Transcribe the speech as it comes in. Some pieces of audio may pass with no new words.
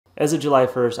As of July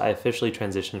 1st, I officially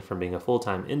transitioned from being a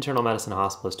full-time internal medicine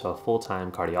hospitalist to a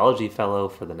full-time cardiology fellow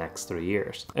for the next 3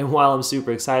 years. And while I'm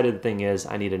super excited, the thing is,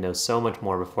 I need to know so much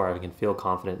more before I can feel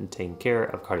confident in taking care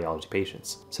of cardiology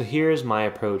patients. So here's my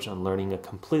approach on learning a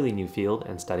completely new field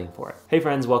and studying for it. Hey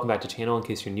friends, welcome back to the channel. In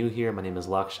case you're new here, my name is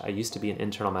Lakshya. I used to be an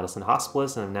internal medicine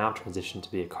hospitalist and have now transitioned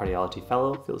to be a cardiology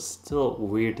fellow. Feels still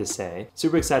weird to say.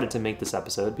 Super excited to make this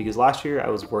episode because last year I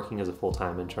was working as a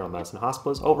full-time internal medicine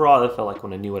hospitalist. Overall, it felt like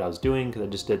when I knew what I was doing, because I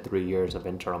just did 3 years of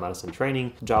internal medicine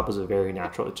training, the job was a very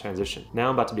natural transition. Now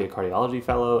I'm about to be a cardiology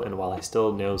fellow, and while I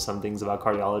still know some things about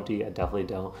cardiology, I definitely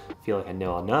don't feel like I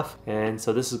know enough. And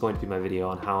so this is going to be my video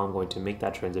on how I'm going to make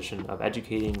that transition of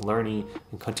educating, learning,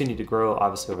 and continue to grow,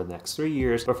 obviously over the next 3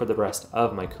 years, but for the rest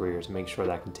of my career to make sure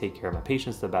that I can take care of my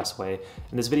patients the best way.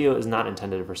 And this video is not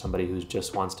intended for somebody who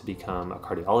just wants to become a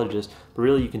cardiologist, but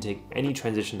really you can take any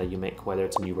transition that you make, whether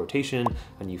it's a new rotation,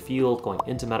 a new field, going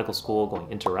into medical school,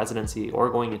 going into residency, or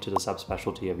going into the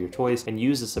subspecialty of your choice, and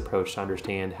use this approach to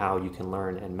understand how you can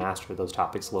learn and master those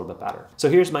topics a little bit better.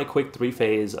 So here's my quick 3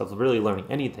 phase of really learning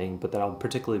anything, but that I'll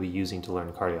particularly be using to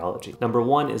learn cardiology. Number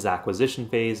 1 is the acquisition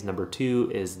phase, number 2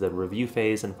 is the review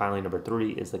phase, and finally number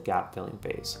 3 is the gap filling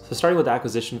phase. So starting with the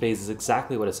acquisition phase is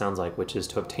exactly what it sounds like, which is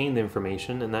to obtain the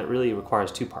information, and that really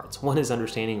requires 2 parts. One is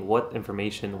understanding what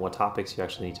information, what topics you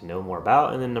actually need to know more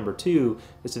about, and then number 2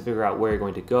 is to figure out where you're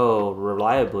going to go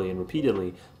reliably and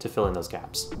repeatedly to fill in those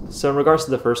gaps. So in regards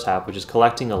to the first half, which is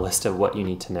collecting a list of what you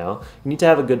need to know, you need to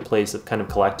have a good place of kind of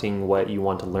collecting what you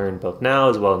want to learn both now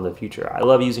as well in the future. I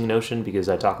love using Notion because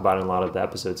I talk about it in a lot of the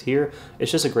episodes here.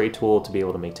 It's just a great tool to be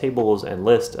able to make tables and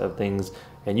lists of things,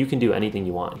 and you can do anything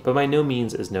you want. But by no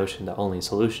means is Notion the only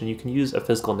solution. You can use a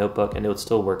physical notebook and it would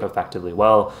still work effectively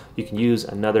well. You can use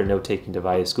another note-taking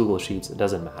device, Google Sheets, it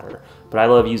doesn't matter. But I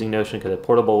love using Notion because it's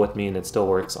portable with me and it still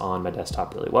works on my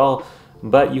desktop really well.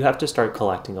 But you have to start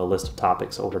collecting a list of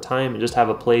topics over time and just have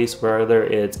a place, whether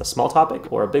it's a small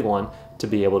topic or a big one, to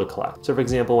be able to collect. So for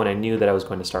example, when I knew that I was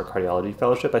going to start cardiology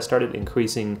fellowship, I started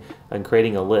increasing and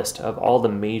creating a list of all the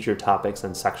major topics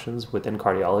and sections within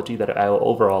cardiology that I will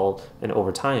overall and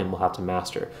over time will have to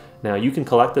master. Now you can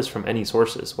collect this from any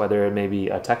sources, whether it may be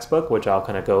a textbook, which I'll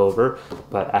kind of go over,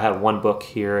 but I have one book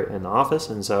here in the office,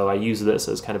 and so I use this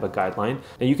as kind of a guideline.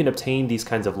 And you can obtain these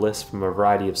kinds of lists from a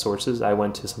variety of sources. I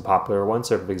went to some popular ones.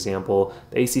 So for example,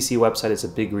 the ACC website is a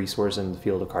big resource in the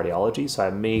field of cardiology. So I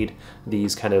made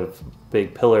these kind of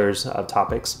big pillars of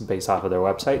topics based off of their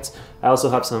websites. I also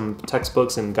have some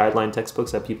textbooks and guideline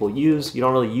textbooks that people use. You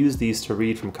don't really use these to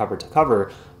read from cover to cover,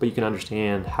 but you can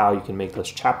understand how you can make those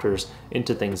chapters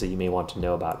into things that you may want to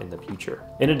know about in the future.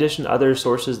 In addition, other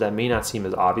sources that may not seem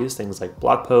as obvious, things like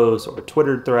blog posts or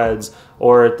Twitter threads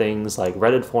or things like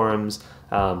Reddit forums,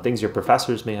 things your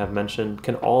professors may have mentioned,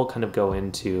 can all kind of go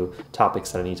into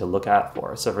topics that I need to look at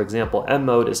for. So for example, M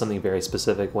mode is something very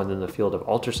specific within the field of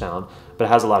ultrasound, but it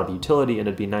has a lot of utility, and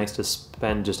it'd be nice to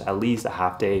spend just at least a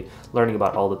half day learning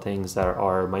about all the things that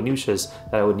are minutiae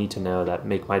that I would need to know that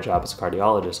make my job as a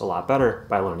cardiologist a lot better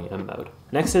by learning M mode.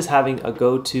 Next is having a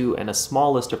go-to and a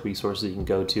small list of resources you can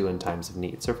go to in times of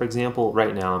need. So for example,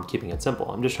 right now I'm keeping it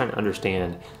simple. I'm just trying to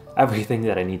understand everything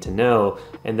that I need to know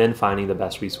and then finding the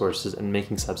best resources and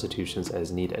making substitutions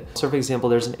as needed. So for example,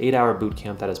 there's an 8-hour boot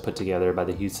camp that is put together by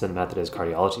the Houston Methodist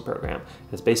Cardiology Program.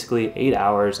 It's basically 8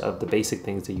 hours of the basic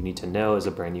things that you need to know as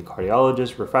a brand new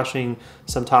cardiologist, refreshing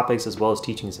some topics as well as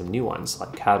teaching some new ones,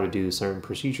 like how to do certain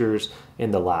procedures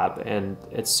in the lab. And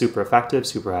it's super effective,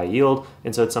 super high yield,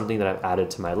 and so it's something that I've added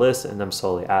to my list and I'm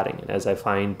slowly adding. And as I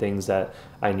find things that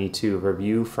I need to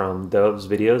review from those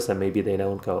videos that maybe they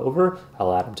don't go over,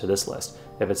 I'll add them to this list.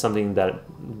 If it's something that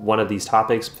one of these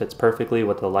topics fits perfectly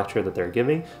with the lecture that they're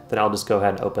giving, then I'll just go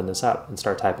ahead and open this up and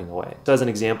start typing away. So as an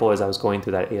example, as I was going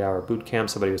through that 8-hour boot camp,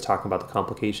 somebody was talking about the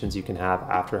complications you can have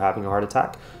after having a heart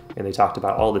attack. And they talked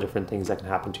about all the different things that can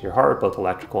happen to your heart, both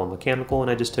electrical and mechanical,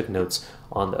 and I just took notes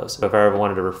on those. So if I ever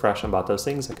wanted to refresh about those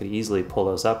things, I could easily pull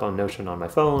those up on Notion on my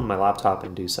phone, my laptop,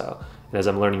 and do so. And as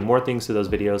I'm learning more things through those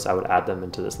videos, I would add them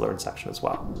into this Learn section as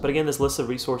well. But again, this list of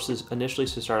resources initially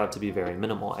should start out to be very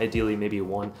minimal. Ideally, maybe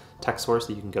one text source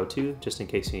that you can go to just in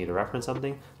case you need to reference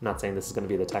something. I'm not saying this is going to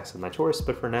be the text of my choice,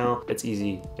 but for now, it's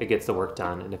easy. It gets the work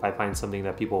done. And if I find something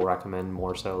that people recommend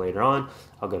more so later on,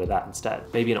 I'll go to that instead.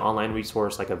 Maybe an online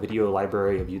resource like a video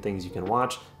library of things you can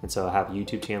watch. And so I have a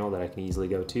YouTube channel that I can easily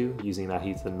go to using that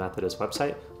Houston Methodist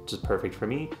website. which is perfect for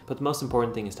me. But the most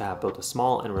important thing is to have both a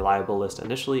small and reliable list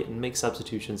initially and make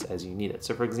substitutions as you need it.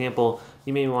 So for example,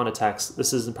 you may want to text,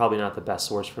 this is probably not the best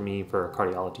source for me for a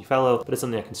cardiology fellow, but it's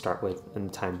something I can start with in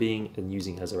the time being and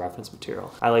using as a reference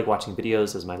material. I like watching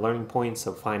videos as my learning points,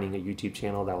 so finding a YouTube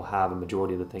channel that will have a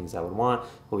majority of the things I would want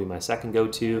will be my second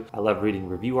go-to. I love reading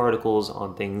review articles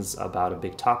on things about a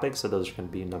big topic, so those are going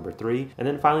to be number 3. And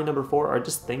then finally, number 4 are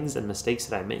just things and mistakes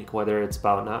that I make, whether it's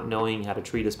about not knowing how to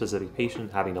treat a specific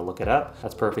patient, having to look it up.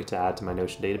 That's perfect to add to my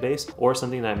Notion database, or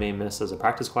something that I may miss as a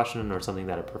practice question, or something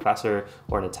that a professor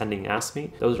or an attending asked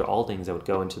me. Those are all things that would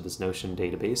go into this Notion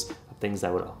database of things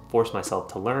that would force myself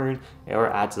to learn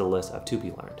or add to the list of to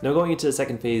be learned. Now going into the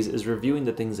second phase is reviewing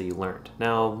the things that you learned.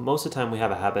 Now most of the time we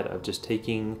have a habit of just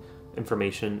taking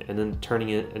information and then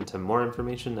turning it into more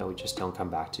information that we just don't come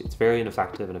back to. It's very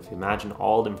ineffective, and if you imagine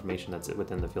all the information that's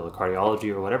within the field of cardiology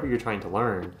or whatever you're trying to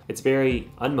learn, it's very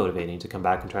unmotivating to come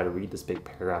back and try to read this big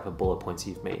paragraph of bullet points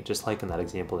you've made, just like in that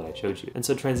example that I showed you. And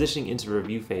so transitioning into the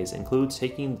review phase includes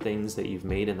taking things that you've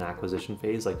made in the acquisition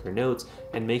phase, like your notes,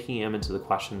 and making them into the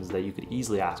questions that you could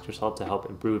easily ask yourself to help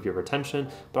improve your retention,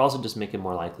 but also just make it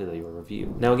more likely that you will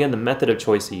review. Now again, the method of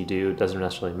choice that you do doesn't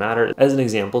necessarily matter. As an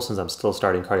example, since I'm still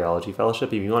starting cardiology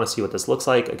fellowship, if you want to see what this looks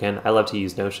like, again, I love to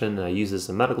use Notion, and I use this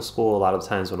in medical school. A lot of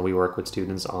times when we work with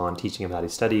students on teaching them how to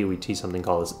study, we teach something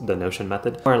called the Notion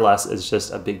method. More or less, it's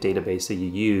just a big database that you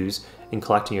use in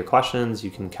collecting your questions. You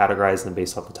can categorize them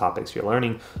based off the topics you're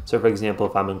learning. So for example,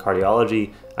 if I'm in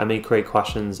cardiology, I may create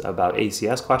questions about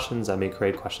ACS questions, I may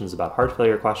create questions about heart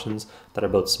failure questions that are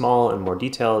both small and more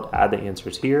detailed, add the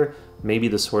answers here, maybe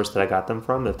the source that I got them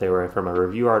from, if they were from a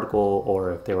review article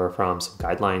or if they were from some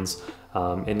guidelines,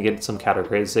 and get some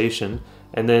categorization.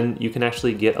 And then you can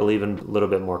actually get a little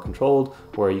bit more controlled,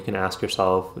 where you can ask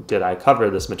yourself, did I cover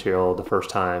this material the first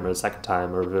time or the second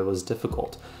time, or if it was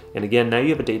difficult? And again, now you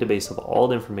have a database of all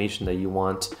the information that you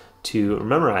want to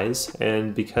memorize,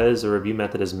 and because the review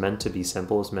method is meant to be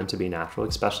simple, it's meant to be natural,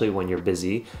 especially when you're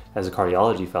busy as a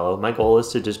cardiology fellow, my goal is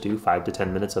to just do 5 to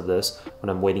 10 minutes of this when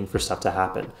I'm waiting for stuff to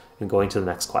happen and going to the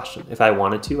next question. If I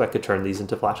wanted to, I could turn these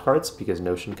into flashcards because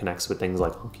Notion connects with things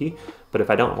like Anki, but if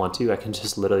I don't want to, I can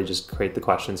just literally just create the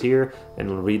questions here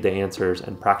and read the answers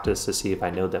and practice to see if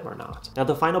I know them or not. Now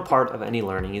the final part of any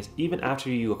learning is, even after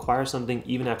you acquire something,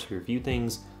 even after you review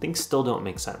things still don't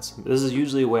make sense. This is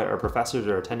usually where our professors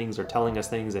or attendings are telling us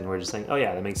things and we're just saying, oh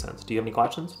yeah, that makes sense. Do you have any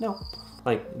questions? No.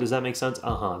 Like, does that make sense?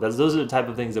 Those are the type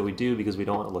of things that we do because we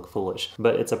don't want to look foolish.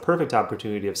 But it's a perfect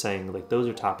opportunity of saying, like, those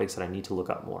are topics that I need to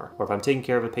look up more. Or if I'm taking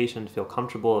care of a patient, feel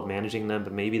comfortable of managing them,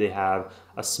 but maybe they have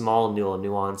a small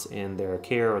nuance in their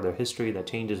care or their history that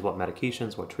changes what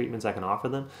medications, what treatments I can offer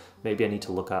them. Maybe I need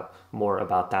to look up more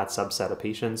about that subset of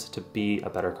patients to be a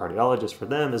better cardiologist for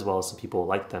them, as well as some people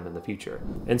like them in the future.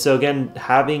 And so again,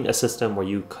 having a system where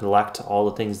you collect all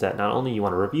the things that not only you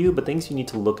want to review, but things you need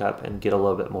to look up and get a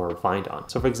little bit more refined on.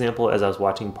 So for example, as I was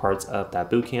watching parts of that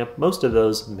boot camp, most of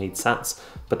those made sense,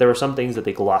 but there were some things that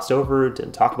they glossed over,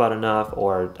 didn't talk about enough,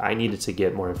 or I needed to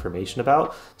get more information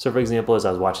about. So for example, as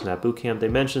I was watching that boot camp, they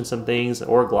mentioned some things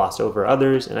or glossed over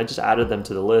others, and I just added them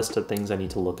to the list of things I need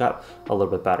to look up a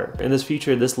little bit better. In this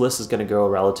future, this list is going to grow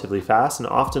relatively fast and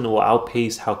often will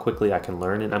outpace how quickly I can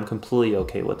learn, and I'm completely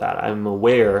okay with that. I'm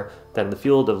aware that in the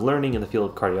field of learning, in the field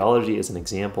of cardiology as an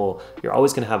example, you're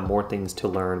always going to have more things to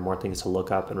learn, more things to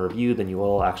look up and review than you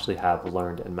will actually have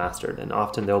learned and mastered. And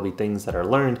often there will be things that are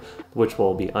learned which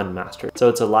will be unmastered. So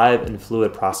it's a live and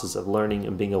fluid process of learning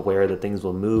and being aware that things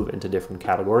will move into different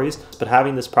categories. But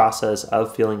having this process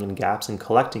of filling in gaps and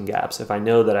collecting gaps, if I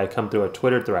know that I come through a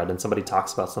Twitter thread and somebody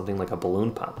talks about something like a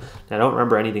balloon pump, and I don't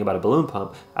remember anything about a balloon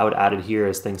pump, I would add it here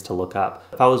as things to look up.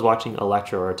 If I was watching a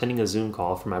lecture or attending a Zoom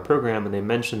call for my program and they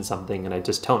mentioned something and I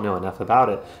just don't know enough about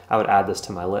it, I would add this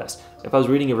to my list. If I was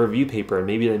reading a review paper and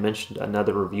maybe they mentioned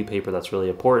another review paper that's really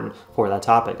important for that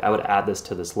topic, I would add this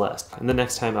to this list. And the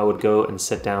next time I would go and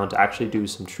sit down to actually do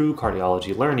some true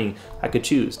cardiology learning, I could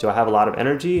choose. Do I have a lot of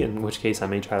energy, in which case I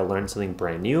may try to learn something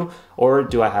brand new, or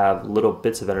do I have little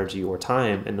bits of energy or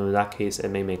time, and in that case it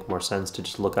may make more sense to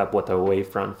just look up what the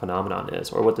wavefront phenomenon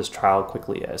is or what this trial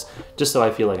quickly is, just so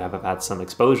I feel like I've had some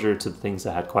exposure to the things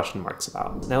that I had question marks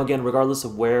about. Now again, regardless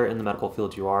of where in the medical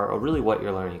field you are or really what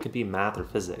you're learning, it could be math or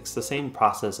physics, the same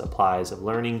process applies of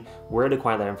learning where to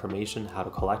acquire that information, how to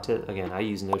collect it. Again, I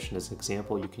use Notion as an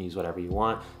example. You can use whatever you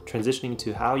want. Transitioning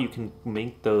to how you can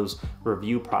make those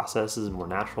review processes more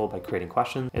natural by creating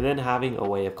questions, and then having a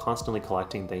way of constantly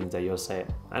collecting things that you'll say,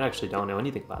 I actually don't know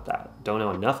anything about that, don't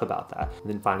know enough about that, and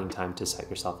then finding time to set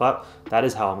yourself up. That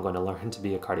is how I'm going to learn to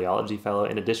be a cardiology fellow,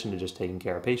 in addition to just taking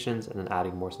care of patients and then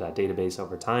adding more to that database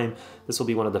over time. This will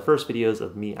be one of the first videos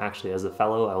of me actually as a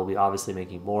fellow. I will be obviously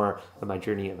making more of my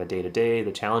journey of a day-to-day,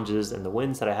 the challenges and the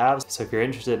wins that I have. So if you're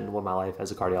interested in what my life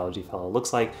as a cardiology fellow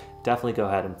looks like, definitely go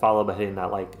ahead and follow by hitting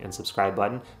that like and subscribe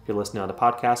button. If you're listening on the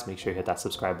podcast, make sure you hit that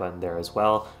subscribe button there as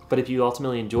well. But if you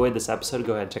ultimately enjoyed this episode,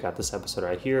 go ahead and check out this episode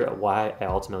right here, why I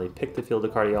ultimately picked the field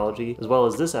of cardiology, as well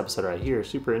as this episode right here,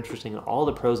 super interesting, all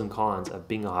the pros and cons of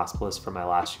being a hospitalist for my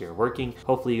last year working.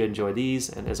 Hopefully you enjoy these,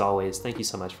 and as always, thank you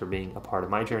so much for being a part of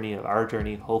my journey, of our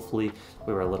journey. Hopefully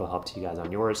we were a little help to you guys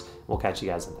on yours. We'll catch you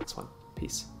guys in the next one.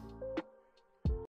 Peace.